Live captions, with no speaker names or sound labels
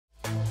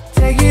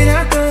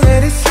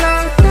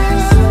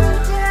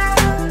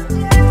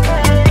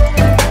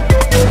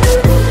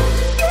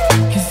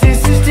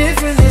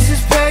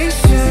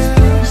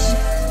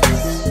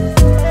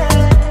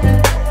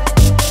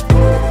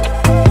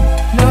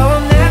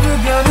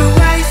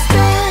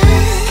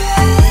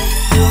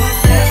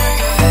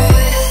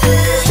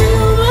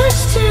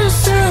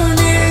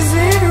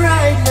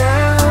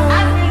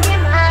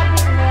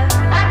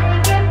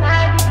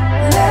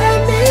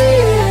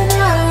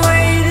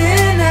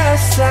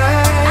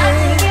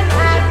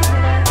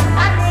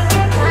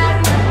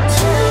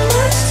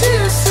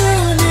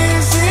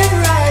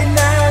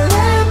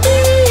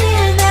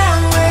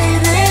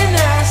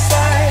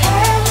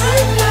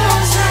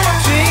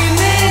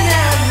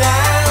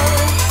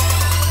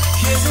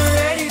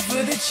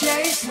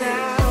chase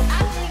now.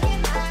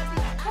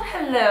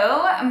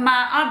 Hello,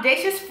 my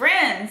audacious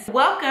friends.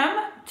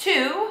 Welcome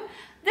to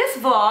this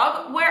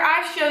vlog where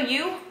I show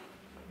you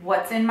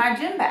what's in my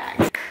gym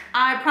bag.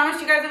 I promised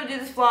you guys I would do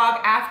this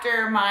vlog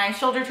after my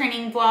shoulder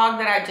training vlog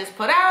that I just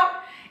put out.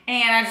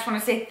 And I just want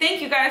to say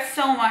thank you guys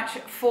so much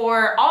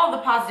for all the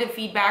positive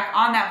feedback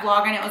on that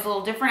vlog. I know it was a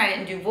little different. I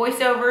didn't do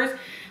voiceovers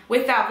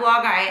with that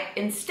vlog. I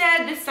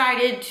instead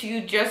decided to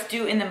just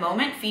do in the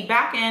moment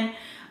feedback and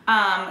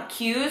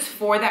cues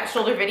for that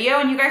shoulder video,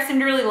 and you guys seem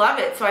to really love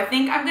it. So I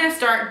think I'm gonna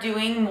start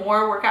doing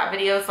more workout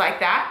videos like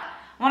that.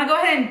 I wanna go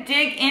ahead and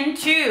dig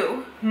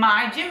into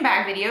my gym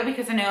bag video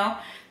because I know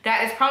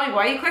that is probably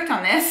why you clicked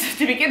on this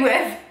to begin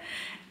with.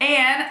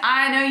 And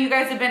I know you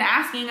guys have been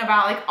asking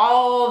about like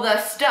all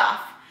the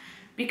stuff,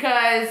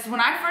 because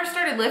when I first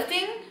started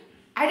lifting,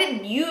 I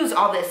didn't use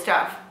all this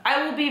stuff.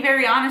 I will be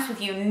very honest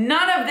with you,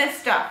 none of this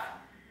stuff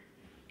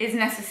is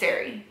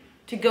necessary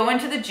to go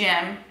into the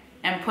gym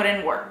and put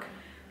in work.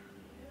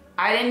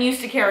 I didn't used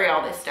to carry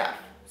all this stuff.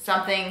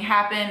 Something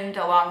happened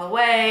along the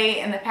way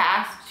in the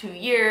past 2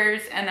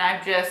 years, and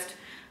I've just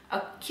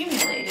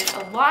accumulated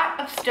a lot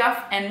of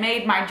stuff and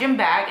made my gym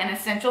bag an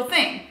essential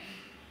thing.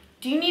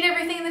 Do you need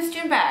everything in this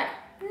gym bag?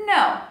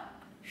 No.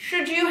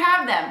 Should you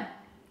have them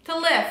to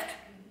lift?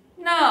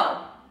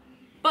 No.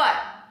 But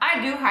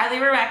I do highly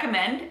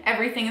recommend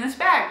everything in this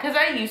bag because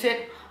I use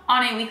it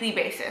on a weekly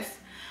basis.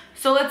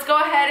 So let's go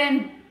ahead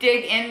and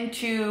dig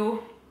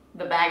into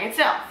the bag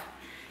itself.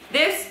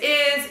 This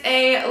is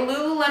a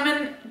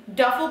Lululemon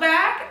duffel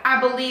bag.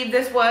 I believe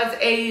this was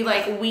a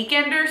like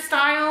weekender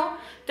style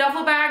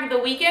duffel bag. The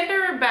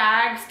weekender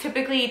bags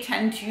typically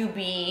tend to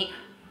be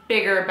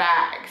bigger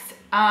bags.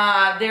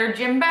 Their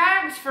gym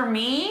bags for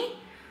me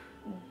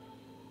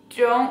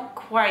don't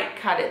quite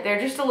cut it.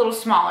 They're just a little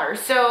smaller.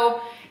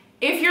 So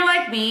if you're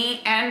like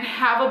me and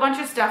have a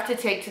bunch of stuff to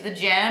take to the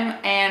gym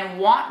and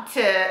want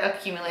to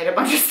accumulate a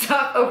bunch of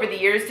stuff over the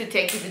years to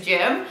take to the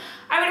gym,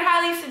 I would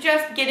highly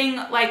suggest getting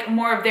like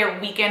more of their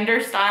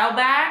weekender style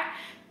bag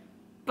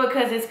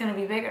because it's gonna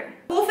be bigger.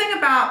 The cool thing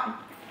about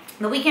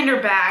the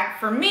weekender bag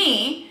for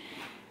me,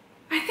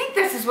 I think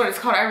this is what it's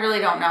called. I really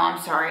don't know. I'm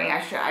sorry.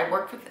 I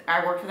work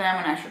for them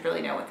and I should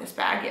really know what this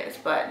bag is,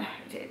 but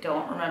I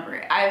don't remember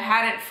it. I've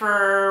had it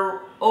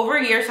for over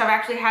a year, so I've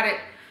actually had it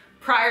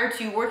prior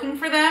to working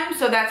for them.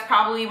 So that's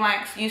probably my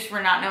excuse for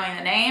not knowing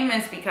the name,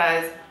 is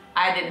because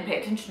I didn't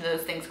pay attention to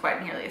those things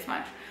quite nearly as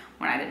much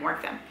when I didn't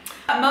work them.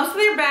 Most of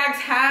their bags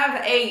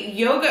have a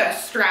yoga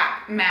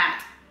strap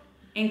mat,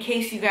 in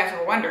case you guys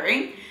were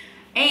wondering.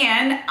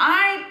 And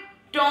I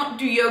don't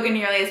do yoga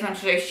nearly as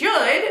much as I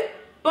should,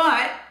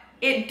 but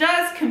it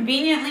does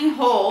conveniently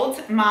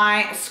hold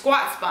my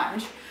squat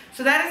sponge.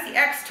 So that is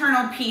the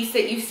external piece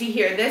that you see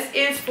here. This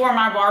is for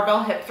my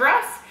barbell hip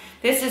thrust.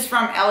 This is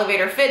from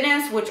Elevator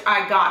Fitness, which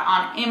I got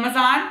on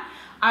Amazon.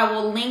 I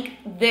will link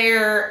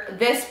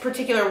this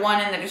particular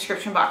one in the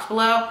description box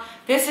below.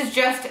 This is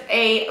just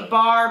a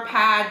bar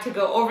pad to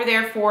go over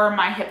there for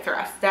my hip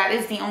thrust. That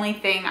is the only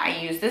thing I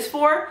use this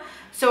for.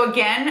 So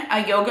again,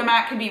 a yoga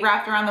mat could be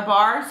wrapped around the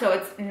bar, so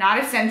it's not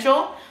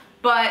essential,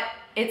 but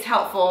it's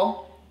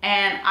helpful.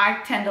 And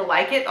I tend to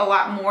like it a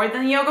lot more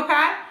than the yoga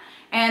pad,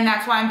 and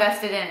that's why I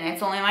invested in it.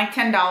 It's only like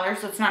 $10,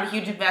 so it's not a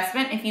huge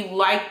investment. If you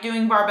like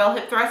doing barbell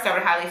hip thrust, I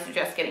would highly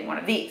suggest getting one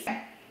of these.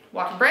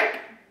 Water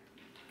break.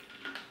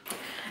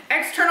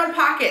 External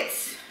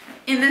pockets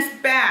in this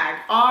bag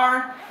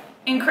are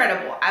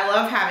incredible. I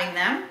love having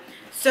them.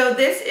 So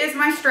this is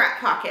my strap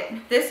pocket.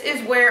 This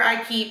is where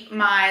I keep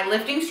my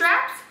lifting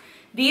straps.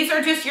 These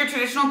are just your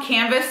traditional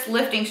canvas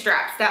lifting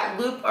straps that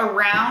loop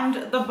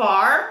around the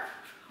bar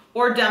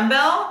or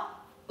dumbbell,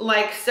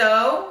 like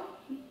so.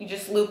 You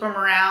just loop them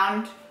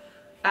around.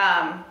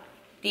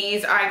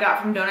 These I got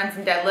from Donuts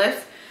and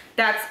Deadlifts.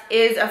 That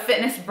is a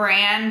fitness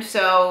brand,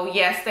 so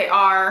yes, they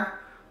are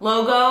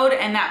logoed,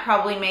 and that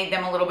probably made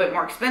them a little bit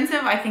more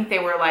expensive. I think they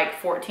were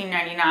like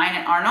 $14.99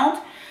 at Arnold.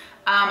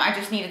 I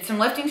just needed some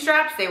lifting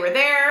straps. They were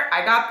there.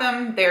 I got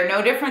them. They're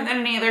no different than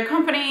any other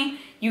company.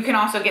 You can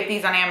also get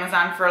these on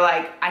Amazon for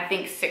like, I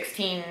think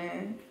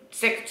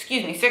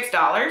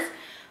 $6.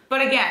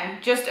 But again,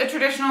 just a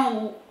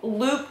traditional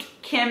looped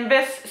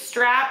canvas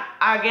strap.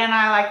 Again,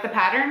 I like the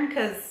pattern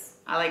because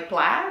I like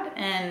plaid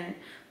and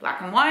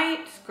black and white.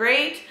 It's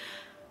great.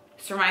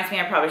 This reminds me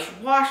I probably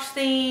should wash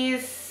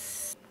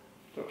these.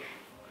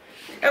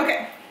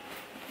 Okay.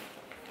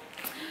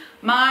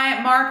 My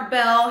Mark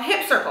Bell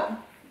hip circle.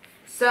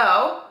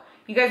 So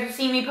you guys have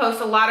seen me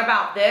post a lot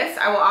about this.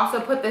 I will also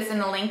put this in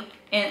the link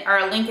in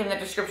the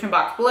description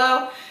box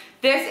below.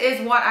 This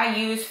is what I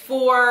use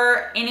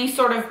for any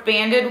sort of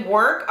banded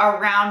work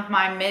around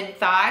my mid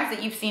thighs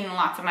that you've seen in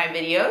lots of my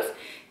videos.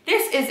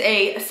 This is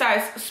a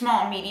size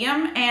small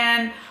medium,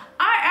 and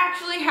I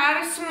actually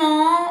had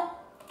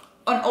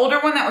an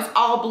older one that was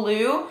all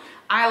blue.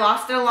 I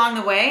lost it along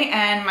the way,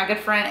 and my good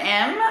friend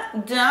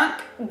M.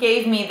 Dunk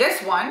gave me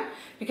this one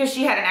because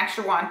she had an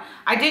extra one.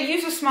 I did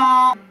use a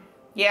small,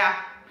 yeah,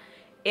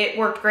 it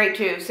worked great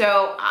too.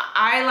 So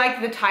I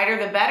like the tighter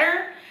the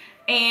better.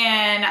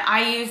 And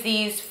I use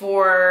these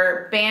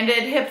for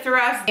banded hip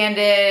thrusts,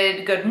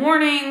 banded good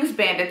mornings,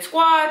 banded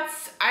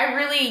squats. I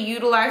really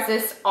utilize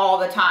this all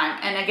the time.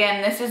 And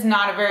again, this is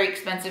not a very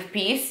expensive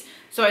piece,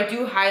 so I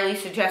do highly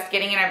suggest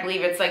getting it. I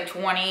believe it's like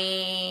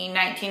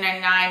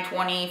 $19.99,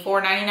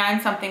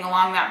 $24.99, something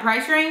along that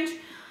price range.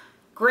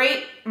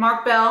 Great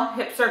Mark Bell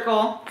hip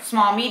circle,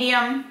 small,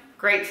 medium,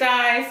 great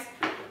size.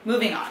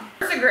 Moving on.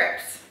 The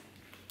grips.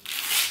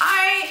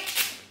 I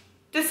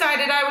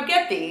decided I would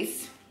get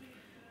these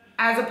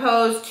as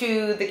opposed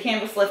to the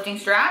canvas lifting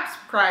straps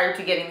prior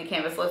to getting the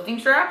canvas lifting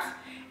straps,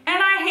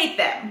 and I hate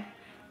them.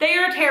 They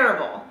are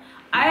terrible.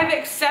 I have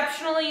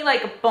exceptionally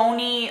like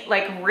bony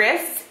like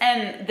wrists,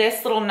 and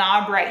this little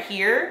knob right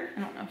here,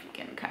 I don't know if you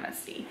can kind of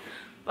see,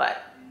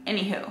 but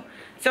anywho.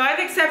 So I have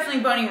exceptionally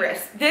bony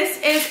wrists. This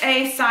is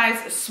a size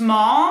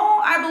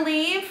small, I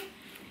believe,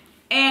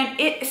 and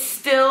it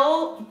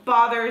still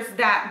bothers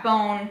that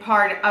bone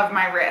part of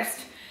my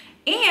wrist.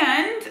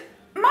 And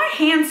my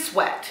hands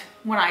sweat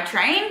when I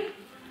train,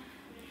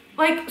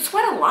 like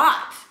sweat a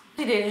lot.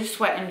 I just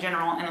sweat in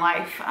general in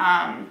life.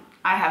 I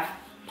have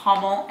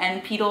pommel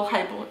and pedal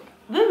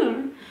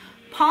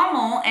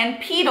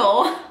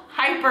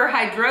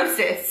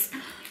hyperhidrosis.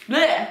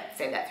 Blech.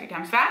 Say that 3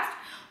 times fast.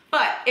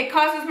 But it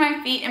causes my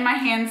feet and my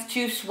hands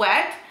to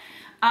sweat.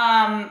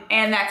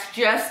 And that's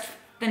just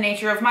the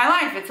nature of my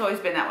life. It's always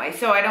been that way.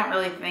 So I don't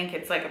really think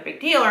it's like a big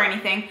deal or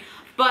anything.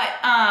 But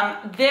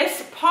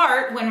this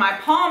part, when my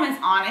palm is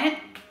on it,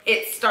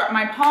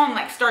 my palm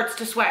like starts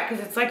to sweat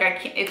because it's like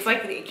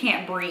it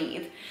can't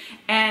breathe.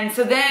 And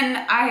so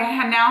then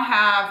I now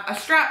have a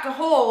strap to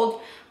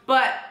hold,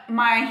 but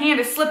my hand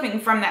is slipping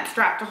from that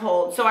strap to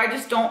hold. So I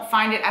just don't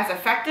find it as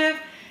effective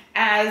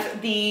as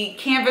the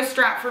canvas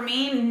strap for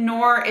me,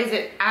 nor is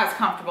it as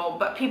comfortable.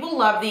 But people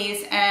love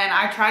these, and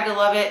I tried to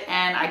love it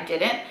and I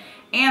didn't.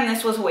 And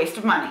this was a waste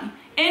of money,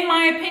 in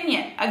my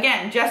opinion.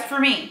 Again, just for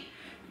me,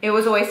 it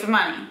was a waste of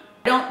money.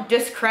 I don't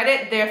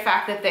discredit the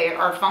fact that they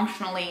are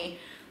functionally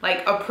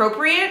like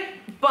appropriate,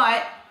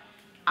 but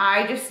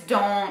I just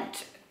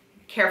don't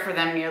care for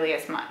them nearly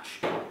as much.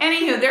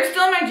 Anywho, they're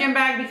still in my gym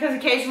bag because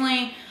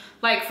occasionally,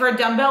 like for a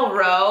dumbbell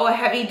row, a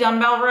heavy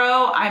dumbbell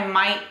row, I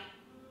might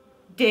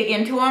dig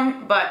into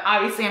them, but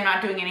obviously I'm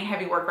not doing any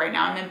heavy work right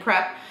now. I'm in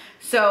prep,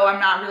 so I'm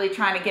not really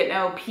trying to get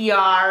no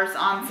PRs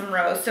on some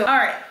rows. So, all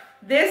right,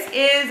 this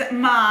is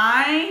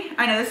my,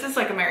 I know this is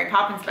like a Mary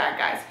Poppins bag,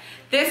 guys.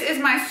 This is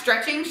my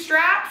stretching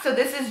strap. So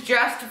this is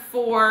just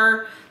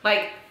for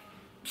like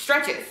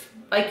stretches.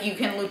 Like you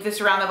can loop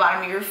this around the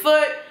bottom of your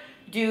foot,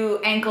 do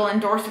ankle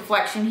and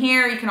dorsiflexion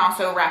here. You can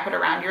also wrap it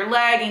around your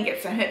leg and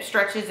get some hip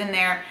stretches in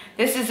there.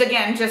 This is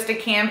again just a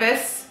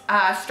canvas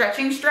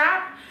stretching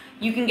strap.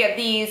 You can get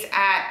these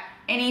at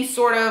any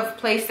sort of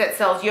place that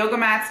sells yoga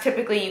mats.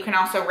 Typically you can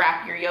also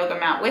wrap your yoga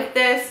mat with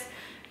this.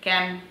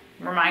 Again,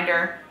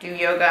 reminder, do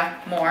yoga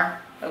more.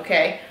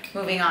 Okay,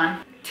 moving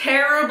on.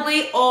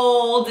 Terribly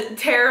old,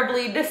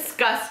 terribly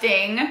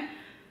disgusting,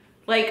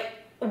 like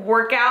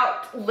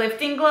workout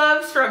lifting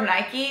gloves from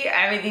Nike.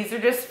 I mean, these are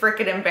just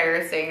freaking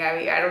embarrassing. I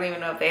mean, I don't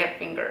even know if they have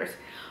fingers.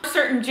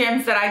 Certain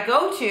gyms that I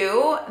go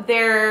to,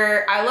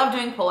 I love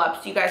doing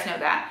pull-ups, you guys know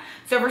that.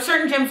 So for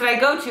certain gyms that I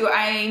go to,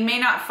 I may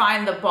not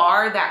find the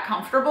bar that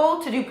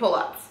comfortable to do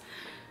pull-ups.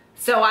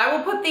 So I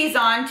will put these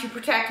on to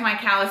protect my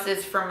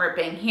calluses from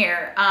ripping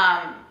here.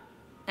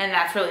 And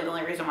that's really the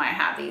only reason why I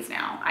have these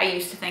now. I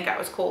used to think I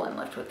was cool and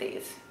lift with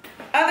these.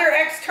 Other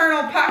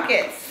external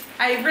pockets.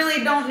 I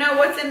really don't know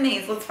what's in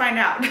these. Let's find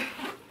out.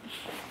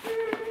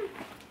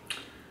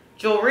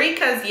 Jewelry,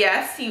 because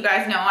yes, you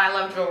guys know I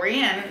love jewelry,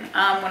 and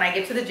when I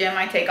get to the gym,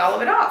 I take all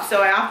of it off.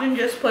 So I often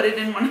just put it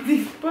in one of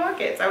these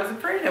pockets. I was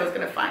afraid I was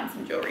gonna find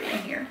some jewelry in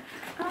here.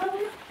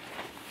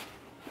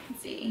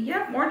 Let's see,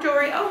 yeah, more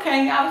jewelry.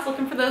 Okay, I was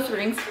looking for those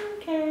rings.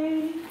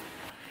 Okay.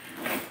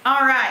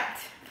 All right.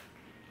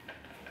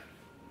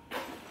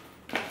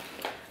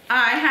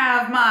 I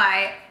have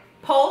my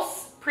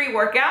Pulse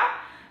pre-workout.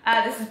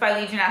 This is by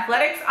Legion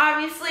Athletics,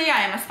 obviously. I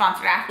am a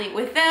sponsored athlete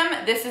with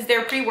them. This is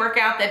their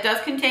pre-workout that does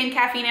contain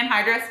caffeine and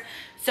hydrous,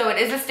 so it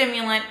is a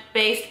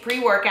stimulant-based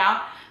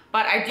pre-workout,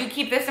 but I do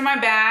keep this in my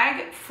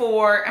bag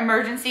for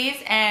emergencies,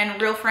 and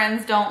real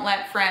friends don't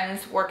let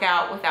friends work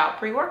out without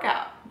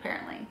pre-workout,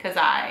 apparently, because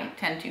I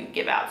tend to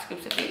give out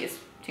scoops of these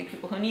to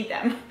people who need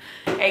them,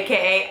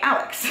 aka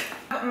Alex.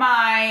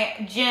 My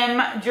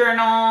gym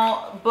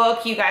journal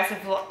book, you guys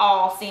have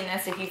all seen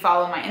this if you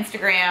follow my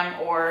Instagram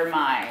or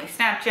my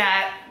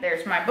Snapchat.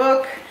 There's my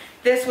book.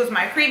 This was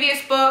my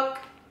previous book.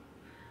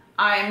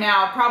 I am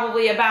now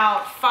probably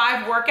about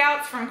 5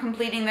 workouts from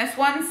completing this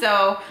one,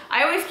 so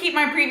I always keep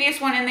my previous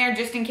one in there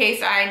just in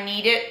case I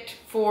need it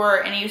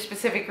for any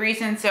specific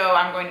reason. So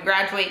I'm going to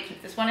graduate,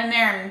 keep this one in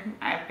there, and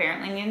I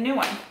apparently need a new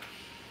one.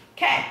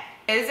 Okay.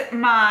 Is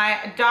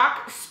my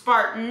Doc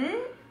Spartan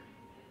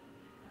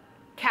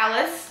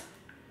callus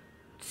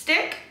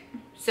stick.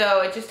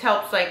 So it just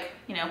helps, like,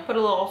 you know, put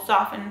a little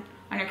soften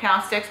on your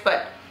callus sticks,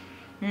 but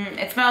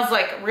it smells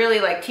like really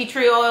like tea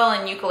tree oil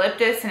and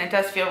eucalyptus, and it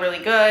does feel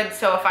really good.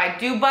 So if I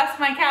do bust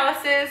my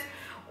calluses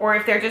or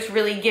if they're just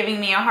really giving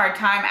me a hard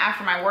time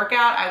after my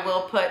workout, I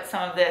will put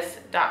some of this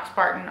Doc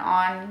Spartan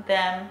on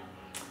them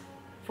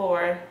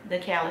for the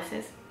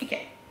calluses.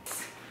 Okay.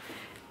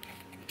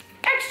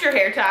 Extra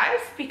hair ties,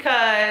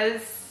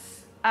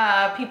 because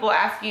people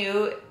ask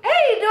you,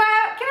 hey,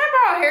 can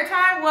I borrow a hair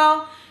tie?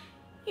 Well,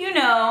 you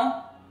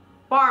know,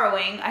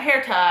 borrowing a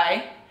hair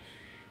tie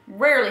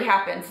rarely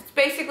happens. It's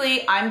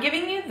basically, I'm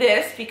giving you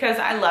this because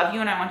I love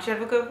you and I want you to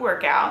have a good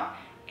workout,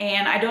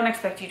 and I don't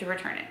expect you to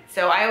return it.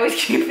 So I always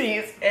keep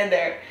these in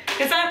there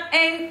because I'm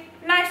a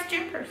nice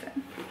gym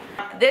person.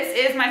 This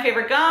is my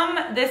favorite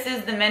gum. This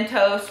is the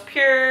Mentos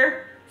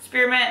Pure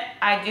Spearmint.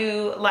 I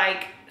do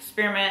like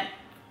spearmint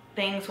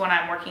things when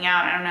I'm working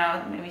out. I don't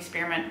know, maybe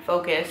spearmint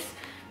focus,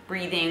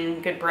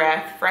 breathing, good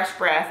breath, fresh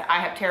breath. I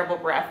have terrible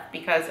breath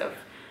because of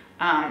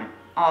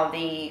all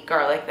the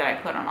garlic that I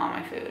put on all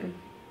my food.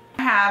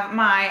 I have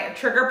my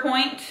trigger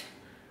point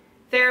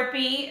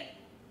therapy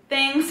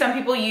thing. Some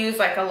people use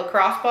like a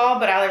lacrosse ball,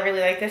 but I really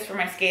like this for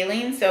my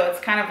scaling. So it's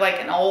kind of like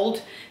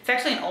it's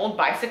actually an old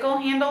bicycle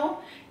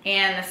handle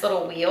and this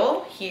little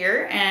wheel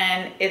here,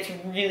 and it's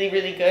really,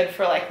 really good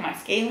for like my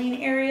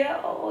scaling area.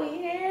 Oh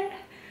yeah.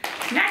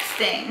 Next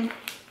thing,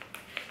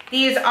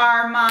 these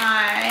are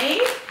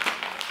my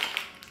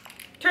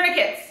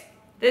tourniquets.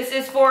 This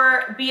is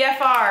for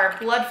BFR,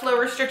 blood flow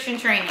restriction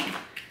training.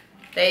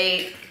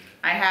 I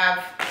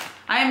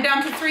am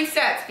down to 3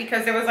 sets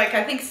because there was like,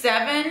 I think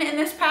 7 in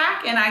this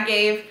pack, and I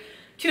gave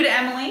 2 to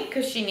Emily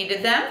because she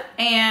needed them,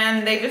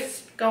 and they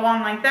just go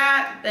on like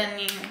that. Then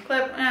you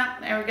clip,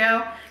 there we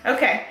go.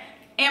 Okay,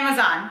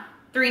 Amazon,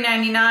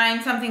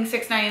 $3.99, something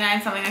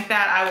 $6.99, something like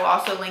that. I will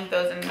also link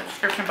those in the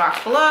description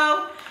box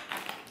below.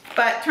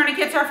 But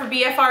tourniquets are for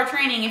BFR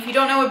training. If you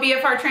don't know what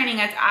BFR training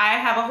is, I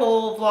have a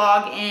whole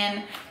vlog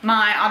in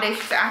my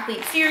Audacious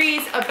Athlete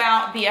series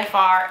about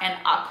BFR, and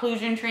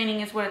occlusion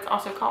training is what it's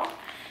also called.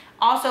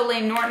 Also,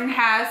 Lane Norton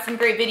has some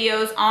great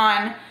videos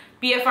on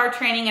BFR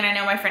training, and I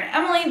know my friend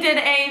Emily did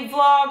a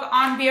vlog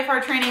on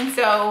BFR training,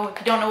 so if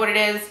you don't know what it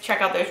is,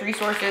 check out those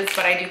resources.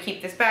 But I do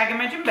keep this bag in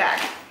my gym bag.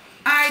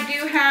 I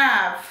do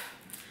have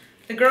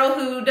the girl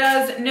who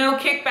does no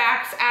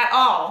kickbacks at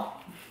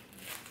all.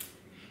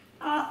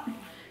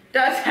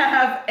 Does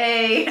have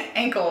a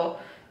ankle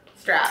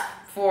strap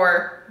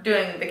for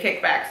doing the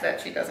kickbacks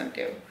that she doesn't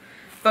do.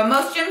 But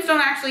most gyms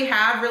don't actually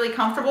have really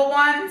comfortable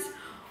ones,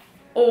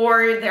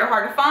 or they're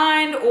hard to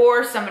find,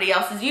 or somebody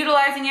else is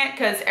utilizing it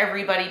because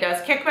everybody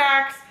does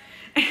kickbacks.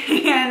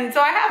 And so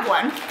I have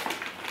one.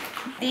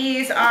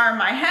 These are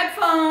my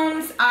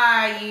headphones.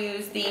 I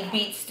use the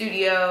Beat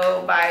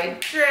Studio by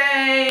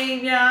Dre.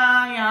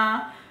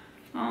 Yeah.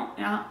 Oh,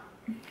 yeah.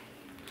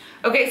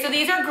 Okay, so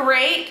these are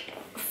great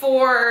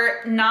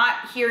for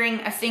not hearing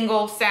a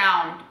single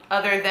sound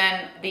other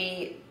than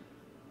the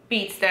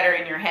beats that are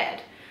in your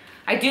head.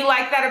 I do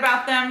like that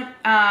about them.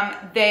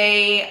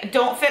 They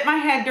don't fit my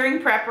head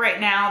during prep right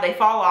now. They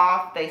fall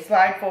off, they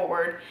slide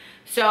forward.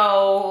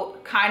 So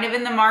kind of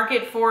in the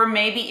market for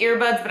maybe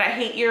earbuds, but I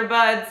hate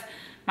earbuds.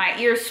 My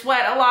ears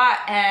sweat a lot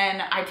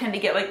and I tend to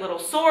get like little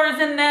sores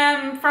in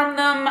them from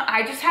them.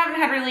 I just haven't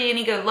had really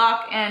any good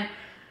luck, and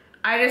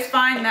I just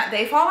find that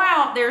they fall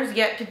out. There's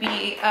yet to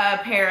be a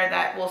pair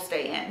that will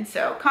stay in.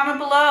 So comment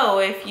below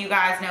if you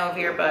guys know of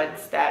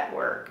earbuds that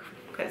work,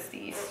 because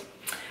these.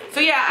 So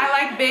yeah, I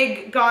like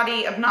big,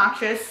 gaudy,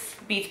 obnoxious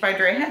Beats by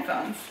Dre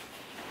headphones.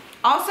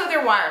 Also,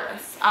 they're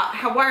wireless.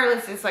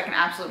 Wireless is like an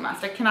absolute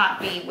must. I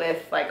cannot be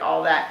with like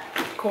all that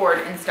cord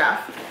and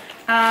stuff.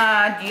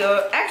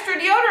 Extra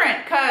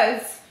deodorant,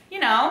 cause you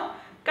know,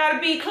 gotta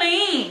be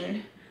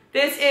clean.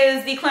 This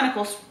is the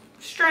Clinical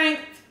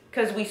Strength,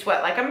 cause we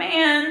sweat like a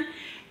man,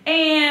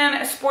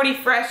 and a Sporty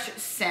Fresh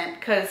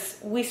scent, cause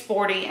we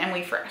sporty and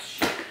we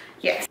fresh.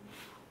 Yes.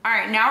 All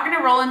right, now we're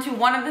gonna roll into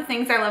one of the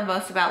things I love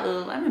most about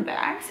Lululemon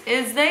bags,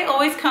 is they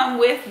always come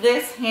with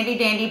this handy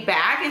dandy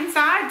bag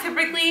inside,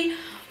 typically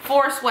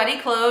for sweaty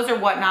clothes or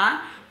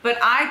whatnot, but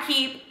I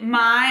keep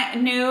my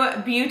new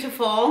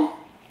beautiful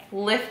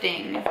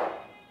lifting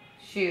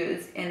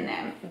shoes in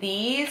them.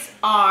 These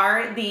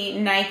are the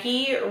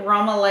Nike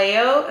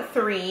ROMALEOS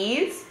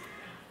 3s.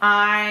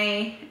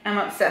 I am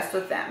obsessed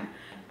with them.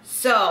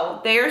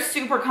 So they are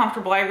super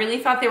comfortable. I really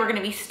thought they were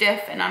gonna be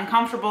stiff and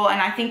uncomfortable, and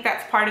I think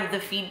that's part of the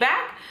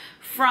feedback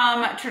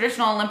from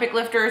traditional Olympic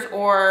lifters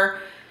or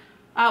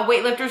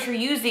weightlifters who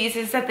use these,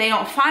 is that they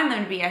don't find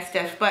them to be as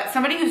stiff. But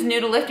somebody who's new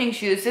to lifting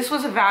shoes, this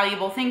was a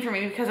valuable thing for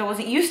me because I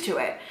wasn't used to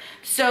it.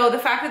 So the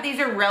fact that these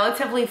are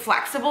relatively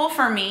flexible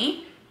for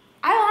me,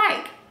 I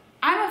like.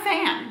 I'm a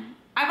fan.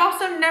 I've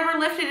also never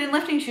lifted in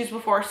lifting shoes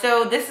before,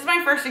 so this is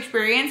my first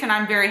experience and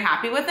I'm very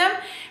happy with them.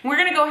 We're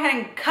gonna go ahead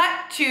and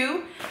cut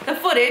to the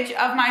footage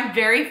of my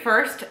very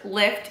first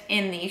lift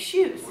in these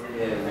shoes.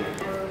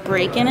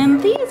 Breaking in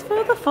these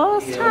for the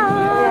first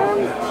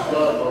time.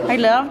 I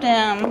love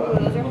them.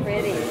 Those are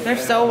pretty. They're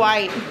so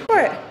white.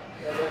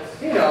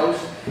 He knows.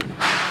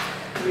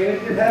 I mean,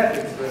 it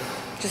happens, but...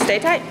 Just stay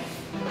tight.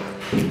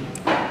 He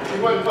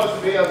wasn't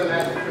supposed to be other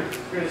than that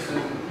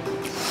criticism.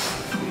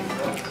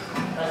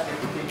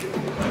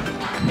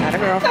 Atta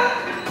girl.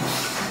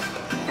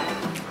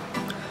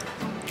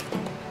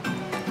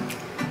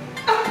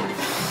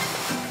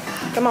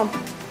 Come on.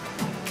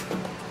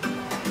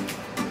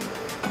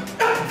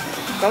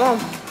 Come on.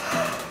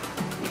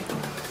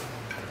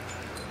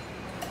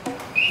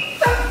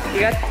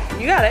 You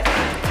got it.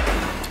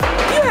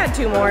 You had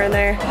 2 more in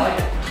there.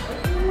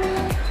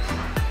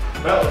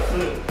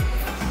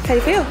 How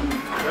you feel?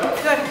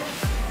 Good.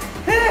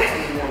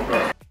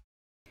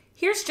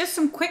 Here's just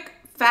some quick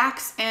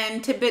facts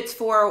and tidbits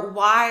for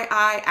why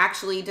I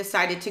actually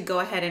decided to go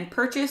ahead and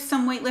purchase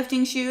some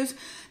weightlifting shoes.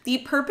 The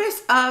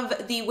purpose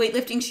of the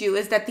weightlifting shoe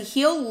is that the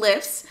heel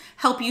lifts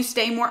help you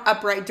stay more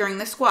upright during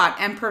the squat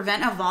and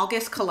prevent a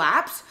valgus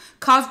collapse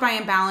caused by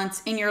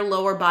imbalance in your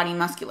lower body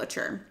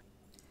musculature.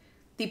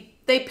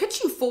 They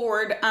pitch you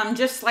forward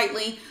just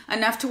slightly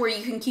enough to where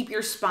you can keep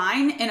your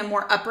spine in a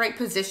more upright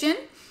position.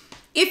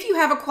 If you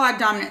have a quad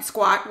dominant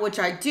squat, which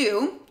I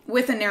do,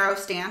 with a narrow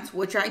stance,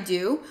 which I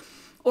do,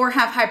 or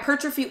have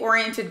hypertrophy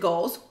oriented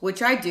goals,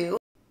 which I do,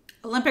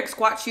 Olympic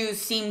squat shoes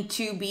seem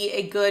to be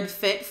a good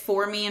fit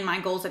for me and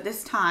my goals at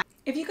this time.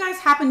 If you guys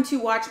happen to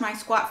watch my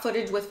squat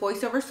footage with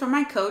voiceovers from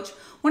my coach,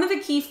 one of the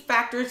key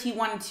factors he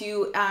wanted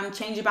to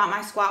change about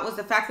my squat was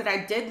the fact that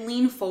I did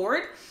lean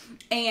forward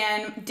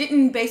and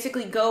didn't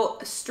basically go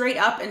straight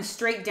up and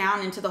straight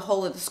down into the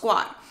hole of the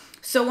squat.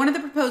 So one of the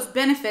proposed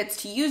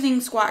benefits to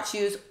using squat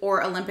shoes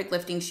or Olympic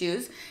lifting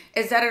shoes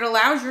is that it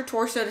allows your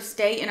torso to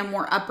stay in a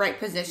more upright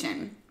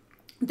position.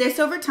 This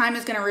over time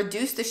is going to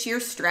reduce the shear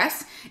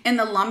stress in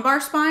the lumbar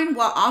spine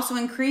while also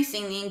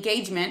increasing the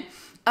engagement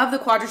of the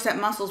quadricep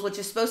muscles, which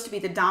is supposed to be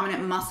the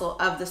dominant muscle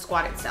of the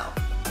squat itself.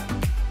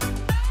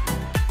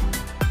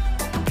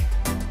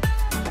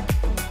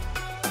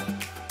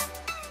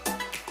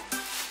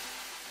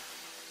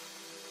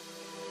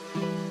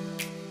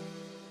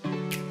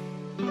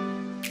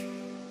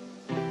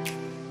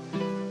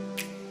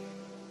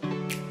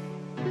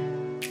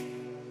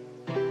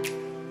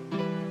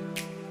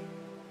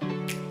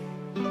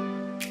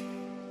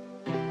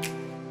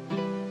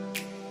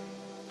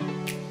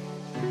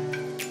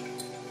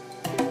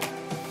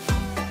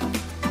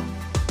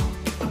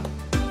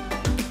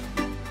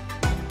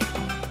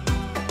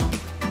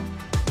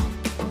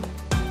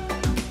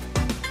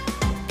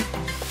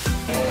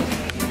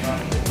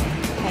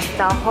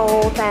 The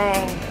whole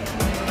thing.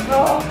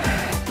 Oh.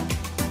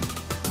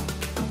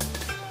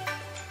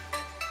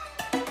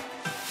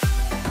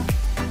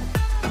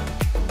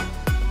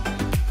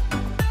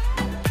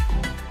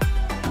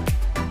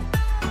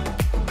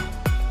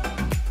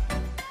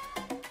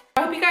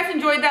 I hope you guys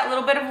enjoyed that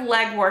little bit of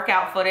leg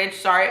workout footage.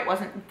 Sorry it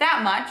wasn't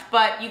that much,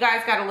 but you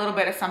guys got a little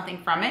bit of something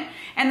from it.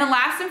 And the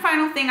last and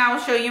final thing I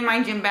will show you in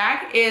my gym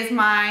bag is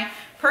my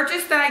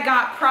purchase that I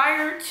got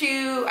prior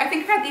to, I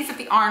think I got these at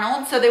the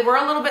Arnold, so they were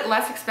a little bit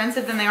less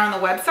expensive than they are on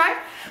the website,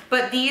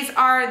 but these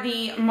are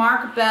the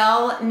Mark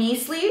Bell knee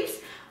sleeves.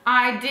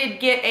 I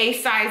did get a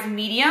size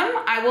medium.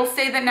 I will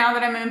say that now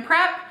that I'm in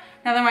prep,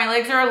 now that my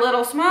legs are a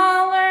little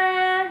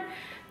smaller,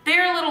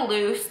 they're a little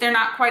loose. They're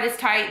not quite as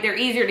tight. They're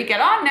easier to get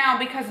on now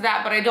because of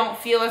that, but I don't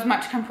feel as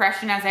much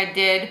compression as I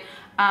did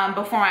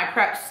before my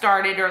prep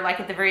started, or like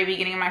at the very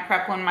beginning of my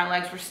prep when my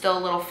legs were still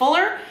a little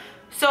fuller.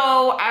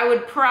 So I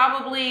would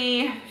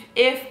probably,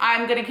 if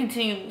I'm gonna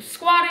continue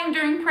squatting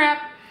during prep,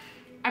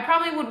 I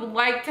probably would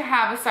like to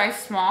have a size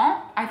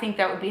small. I think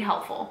that would be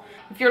helpful.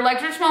 If your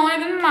legs are smaller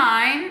than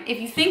mine, if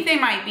you think they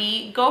might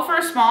be, go for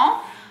a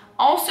small.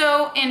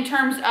 Also, in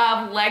terms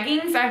of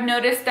leggings, I've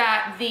noticed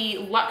that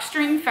the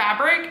Luxstring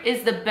fabric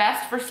is the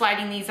best for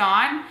sliding these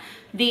on.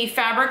 The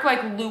fabric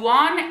like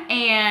Luon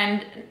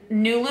and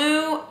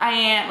Nulu,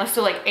 and let's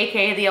do like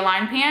AKA the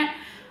Align pant,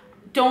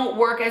 don't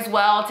work as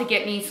well to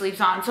get knee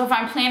sleeves on. So if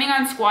I'm planning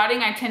on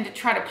squatting, I tend to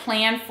try to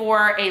plan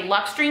for a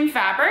Luxstring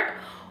fabric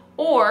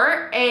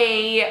or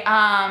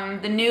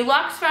the New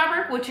Lux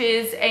fabric, which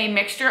is a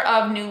mixture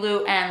of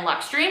Nulu and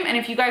Luxstream. And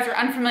if you guys are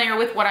unfamiliar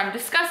with what I'm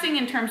discussing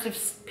in terms of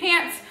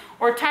pants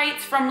or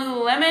tights from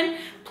Lululemon,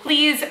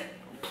 please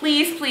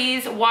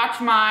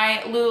watch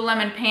my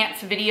Lululemon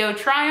pants video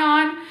try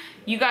on.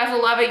 You guys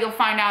will love it. You'll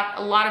find out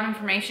a lot of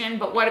information,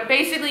 but what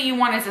basically you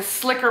want is a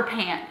slicker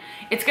pant.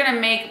 It's gonna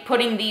make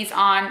putting these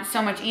on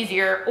so much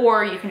easier,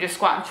 or you can just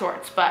squat in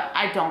shorts, but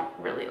I don't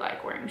really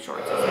like wearing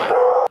shorts as much.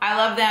 I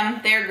love them,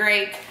 they're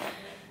great.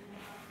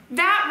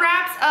 That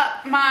wraps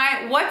up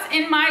my what's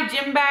in my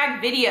gym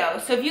bag video.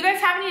 So if you guys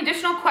have any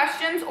additional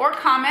questions or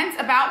comments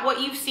about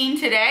what you've seen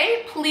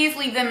today, please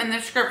leave them in the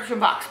description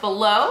box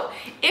below.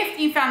 If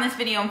you found this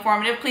video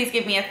informative, please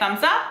give me a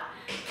thumbs up.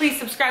 Please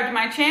subscribe to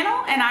my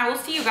channel, and I will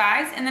see you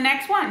guys in the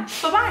next one.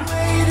 Bye-bye.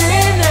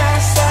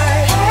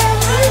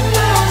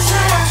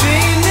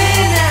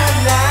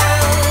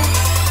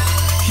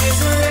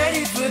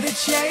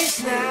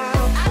 Chase now.